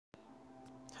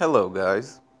Hello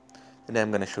guys, today I'm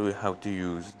going to show you how to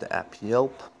use the app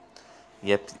Yelp.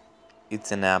 Yep,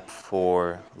 it's an app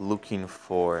for looking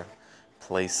for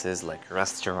places like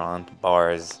restaurant,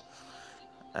 bars,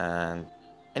 and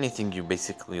anything you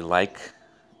basically like.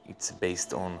 It's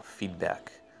based on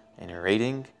feedback and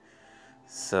rating.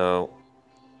 So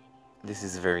this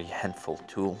is a very helpful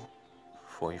tool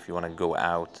for if you want to go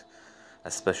out,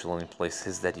 especially in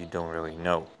places that you don't really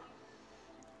know.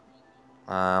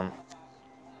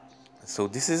 So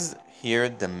this is here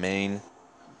the main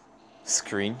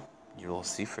screen you will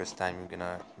see first time you're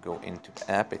gonna go into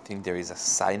the app. I think there is a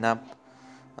sign up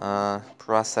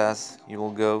process you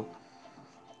will go,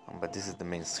 but this is the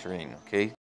main screen.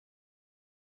 Okay,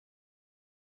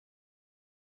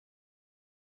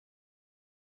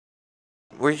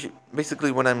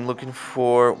 basically what I'm looking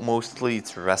for mostly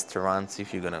it's restaurants.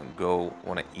 If you're gonna go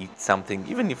want to eat something,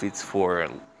 even if it's for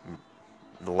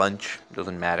lunch,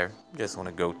 doesn't matter, just want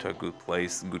to go to a good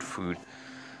place, good food,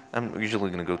 I'm usually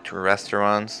gonna go to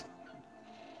restaurants.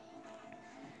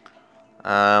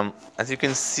 As you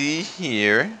can see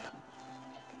here,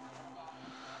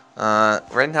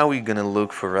 right now we're gonna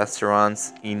look for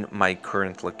restaurants in my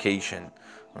current location.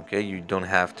 Okay, you don't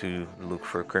have to look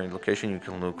for a current location, you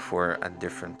can look for a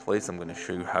different place. I'm gonna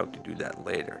show you how to do that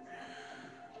later.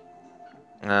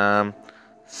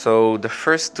 So the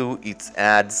first two, it's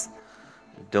ads,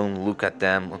 don't look at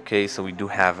them. Okay, so we do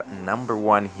have number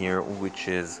one here, which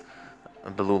is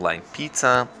Blue Line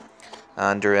Pizza.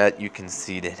 Under it you can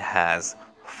see that it has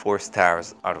 4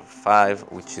 stars out of 5,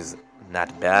 which is not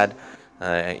bad.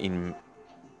 In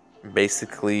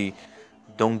basically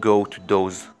don't go to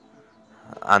those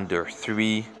under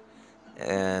 3,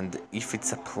 and if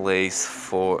it's a place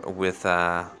for with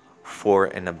a 4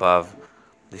 and above,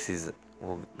 this is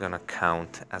gonna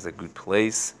count as a good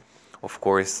place. Of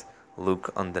course,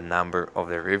 look on the number of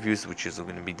the reviews, which is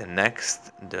going to be the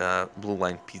next. The Blue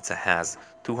Line Pizza has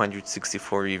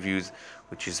 264 reviews,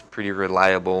 which is pretty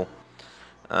reliable.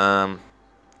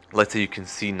 Let's say you can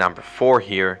see number 4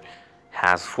 here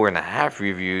has 4.5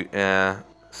 review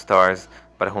stars,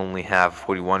 but only have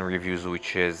 41 reviews,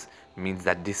 which means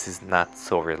that this is not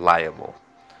so reliable.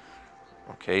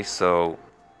 Okay, so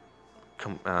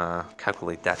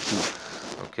calculate that too.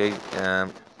 Okay,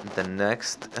 the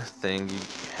next thing you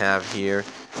have here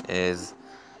is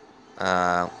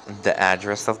the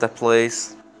address of the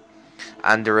place.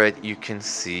 Under it you can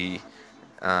see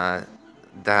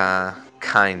the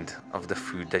kind of the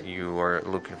food that you are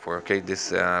looking for. Okay,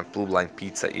 this Blue Line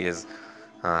Pizza is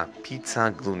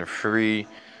pizza, gluten-free.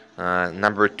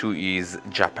 Number 2 is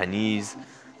Japanese.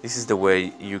 This is the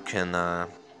way you can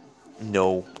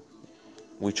know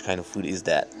which kind of food is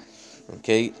that.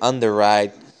 Okay, on the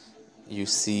right you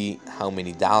see how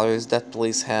many dollars that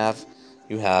place have.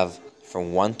 You have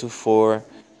from 1 to 4.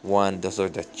 1, those are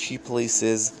the cheap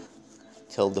places,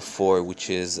 till the 4, which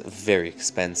is very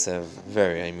expensive.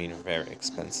 Very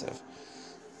expensive.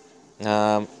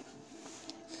 I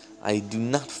do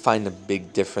not find a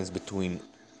big difference between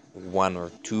 $1 or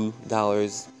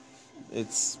 $2.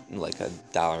 It's like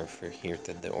 $1 for here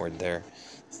to the or there.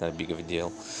 It's not a big of a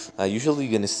deal. Usually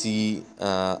you're gonna see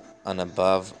on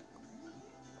above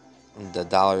the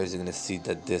dollars, you're gonna see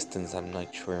the distance. I'm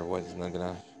not sure what it's not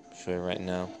gonna show you right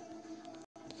now.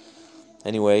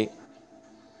 Anyway,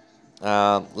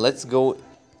 let's go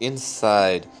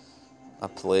inside a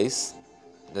place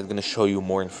that's gonna show you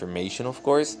more information, of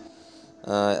course.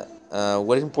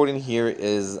 What is important here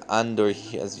is under,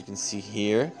 as you can see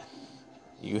here,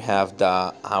 you have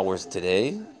the hours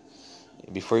today.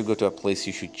 Before you go to a place,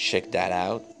 you should check that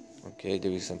out. Okay,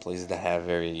 there is some places that have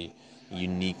very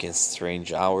unique and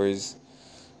strange hours.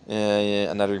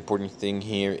 Another important thing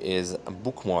here is a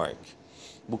bookmark.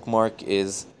 Bookmark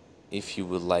is if you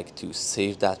would like to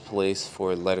save that place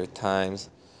for later times.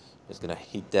 Just gonna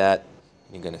hit that,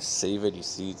 and you're gonna save it. You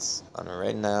see it's on it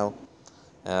right now.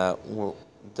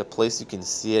 The place you can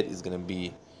see it is gonna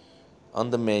be on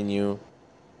the menu,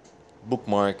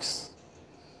 bookmarks,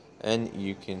 and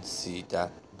you can see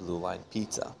that Blue Line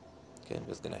Pizza. Okay, I'm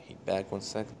just gonna hit back 1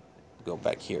 second, go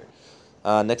back here.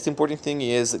 Next important thing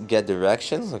is get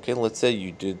directions. Okay, let's say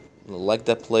you did like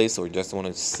that place or just want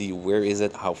to see where is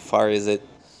it, how far is it.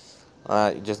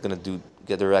 You're just gonna do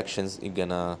get directions. You're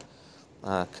gonna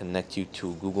connect you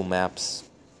to Google Maps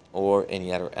or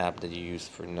any other app that you use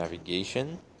for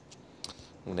navigation.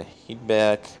 I'm gonna hit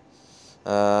back.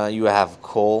 You have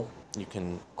call. You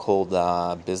can call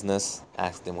the business,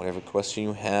 ask them whatever question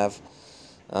you have.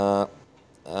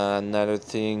 Another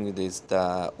thing is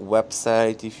the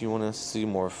website if you want to see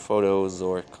more photos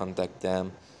or contact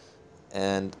them.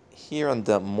 And here on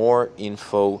the more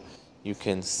info, You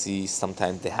can see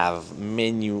sometimes they have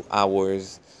menu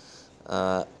hours.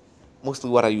 uh,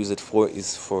 Mostly what I use it for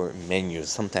is for menus.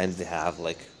 Sometimes they have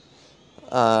like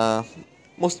uh,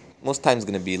 most times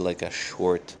gonna be like a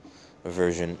short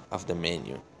version of the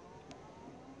menu.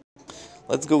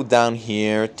 Let's go down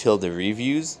here till the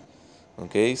reviews.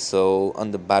 Okay, so on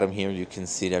the bottom here you can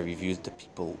see the reviews, the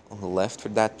people who left for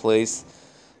that place.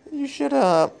 You should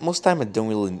most time I don't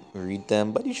really read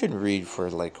them, but you should read for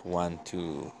like 1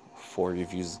 to 4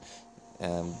 reviews.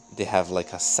 They have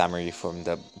like a summary from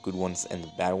the good ones and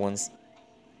the bad ones.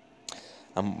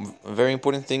 A very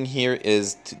important thing here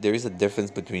is there is a difference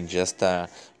between just a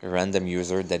random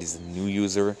user that is a new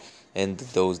user and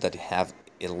those that have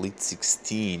Elite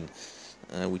 16,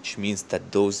 which means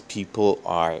that those people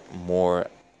are more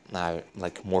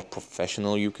like more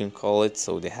professional, you can call it.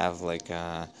 So they have like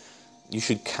you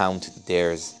should count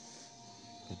their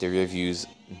reviews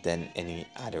than any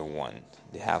other one.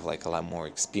 They have like a lot more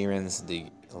experience.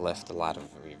 They left a lot of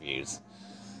reviews.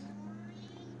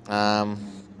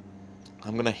 Um,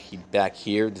 I'm gonna hit back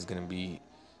here. This is gonna be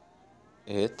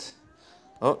it.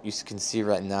 Oh, you can see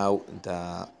right now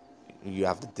you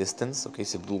have the distance. Okay,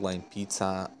 so Blue Line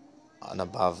Pizza and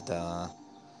above the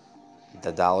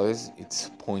dollars, it's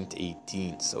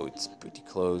 0.18, so it's pretty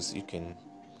close. You can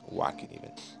walk it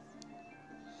even.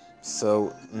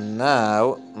 So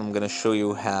now I'm gonna show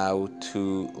you how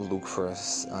to look for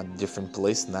a different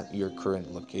place, not your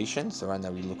current location. So right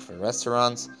now we look for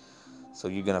restaurants. So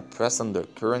you're gonna press on the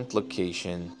current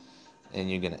location and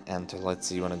you're gonna enter. Let's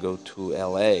say you wanna go to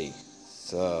LA.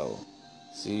 So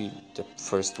see the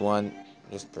first one,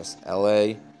 just press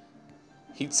LA,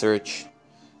 hit search,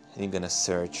 and you're gonna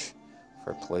search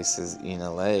for places in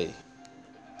LA.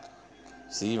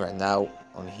 See right now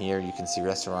on here you can see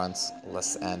restaurants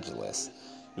Los Angeles.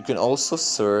 You can also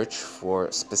search for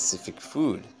specific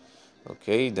food.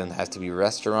 Okay, it doesn't have to be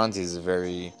restaurants.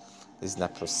 It's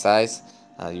not precise.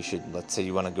 You should, let's say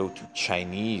you want to go to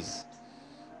Chinese.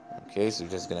 Okay, so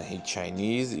you're just gonna hit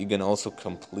Chinese. You can also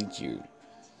complete you.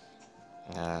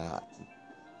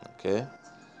 Okay,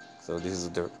 so this is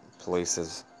the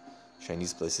places,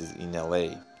 Chinese places in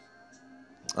LA.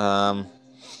 Um,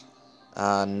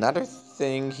 Another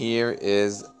thing here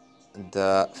is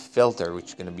the filter, which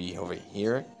is gonna be over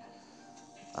here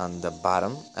on the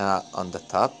bottom, on the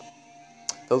top.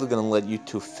 Filter gonna let you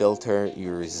to filter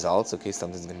your results. Okay,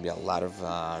 sometimes gonna be a lot of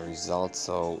results,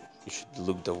 so you should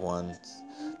look the ones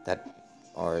that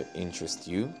are interest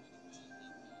you.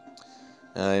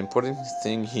 Important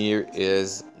thing here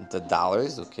is the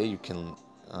dollars. Okay, you can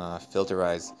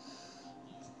filterize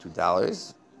to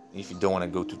dollars if you don't want to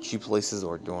go to cheap places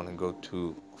or don't want to go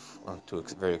to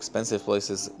very expensive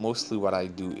places. Mostly what I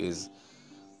do is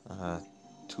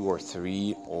 2 or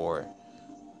 3 or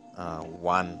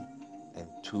 1 and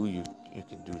 2. You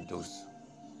can do those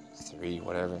 3,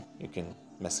 whatever. You can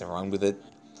mess around with it.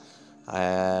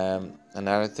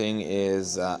 Another thing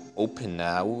is Open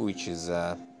Now, which is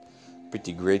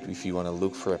pretty great if you want to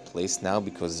look for a place now,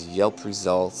 because Yelp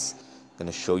results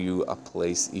gonna show you a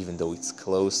place even though it's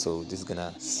closed. So this is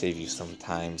gonna save you some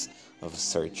times of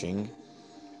searching.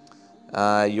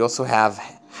 You also have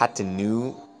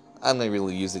New. I'm not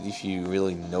really use it. If you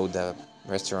really know the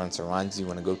restaurants around you,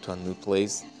 want to go to a new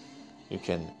place, you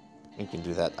can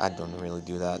do that. I don't really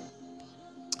do that.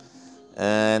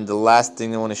 And the last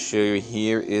thing I want to show you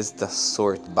here is the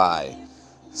sort by.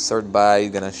 Sort by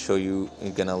is gonna show you,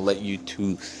 gonna let you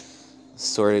to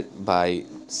sort it by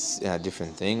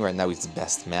different thing. Right now it's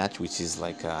best match, which is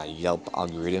like a Yelp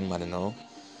algorithm. I don't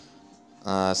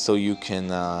know. So you can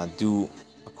do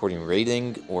according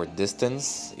rating or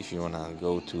distance if you wanna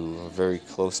go to very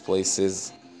close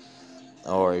places,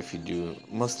 or if you do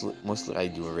mostly I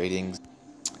do ratings,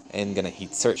 and gonna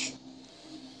hit search.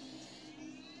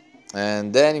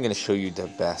 And then I'm gonna show you the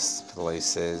best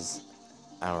places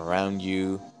around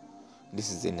you.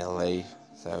 This is in LA,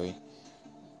 sorry,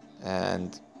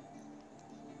 and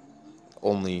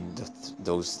only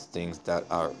those things that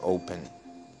are open.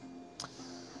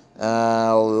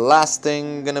 Last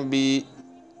thing gonna be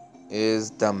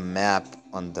is the map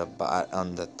on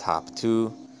the top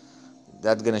too.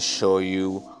 That's gonna show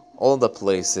you all the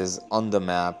places on the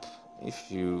map.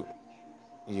 If you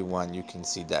want, you can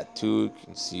see that too. You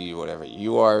can see whatever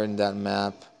you are in that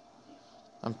map.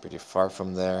 I'm pretty far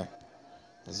from there,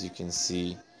 as you can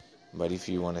see, but if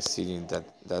you want to see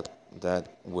that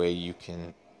way, you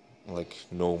can like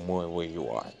know more where you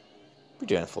are.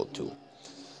 Pretty helpful too.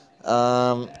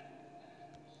 Um,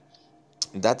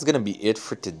 that's gonna be it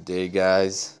for today,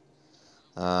 guys.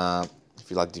 If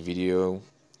you like the video,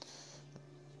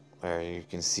 where you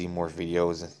can see more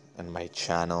videos on my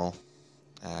channel,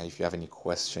 If you have any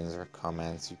questions or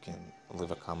comments, you can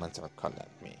leave a comment or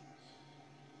contact me.